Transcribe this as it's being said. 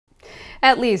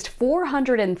At least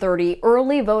 430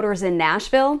 early voters in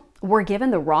Nashville were given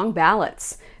the wrong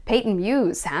ballots. Peyton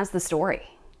Muse has the story.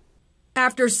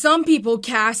 After some people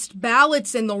cast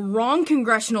ballots in the wrong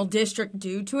congressional district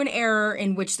due to an error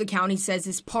in which the county says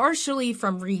is partially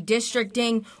from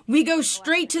redistricting, we go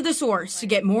straight to the source to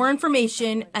get more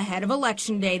information ahead of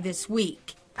Election Day this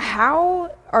week.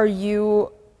 How are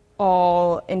you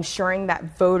all ensuring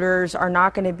that voters are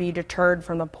not going to be deterred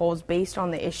from the polls based on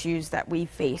the issues that we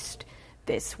faced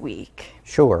this week?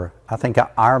 Sure. I think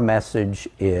our message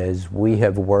is we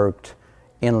have worked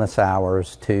endless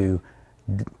hours to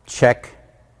check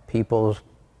people's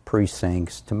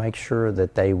precincts to make sure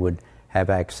that they would have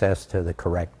access to the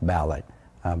correct ballot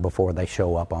before they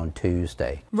show up on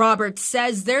Tuesday. Roberts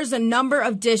says there's a number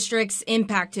of districts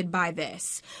impacted by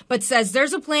this, but says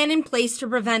there's a plan in place to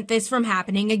prevent this from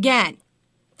happening again.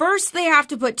 First, they have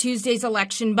to put Tuesday's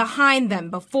election behind them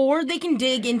before they can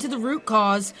dig into the root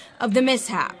cause of the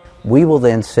mishap. We will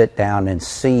then sit down and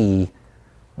see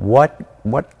what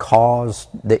caused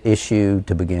the issue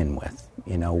to begin with.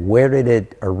 You know, where did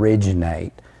it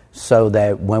originate, so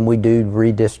that when we do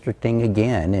redistricting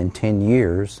again in 10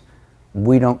 years,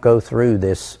 we don't go through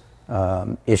this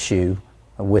issue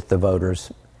with the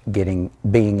voters being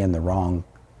in the wrong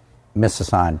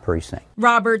misassigned precinct.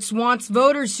 Roberts wants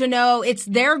voters to know it's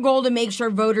their goal to make sure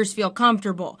voters feel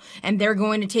comfortable, and they're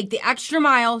going to take the extra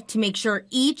mile to make sure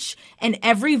each and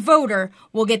every voter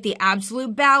will get the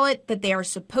absolute ballot that they are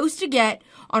supposed to get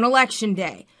on Election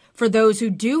Day. For those who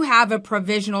do have a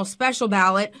provisional special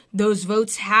ballot, those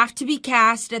votes have to be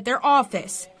cast at their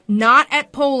office, not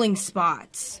at polling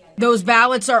spots. Those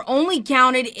ballots are only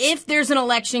counted if there's an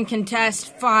election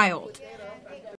contest filed.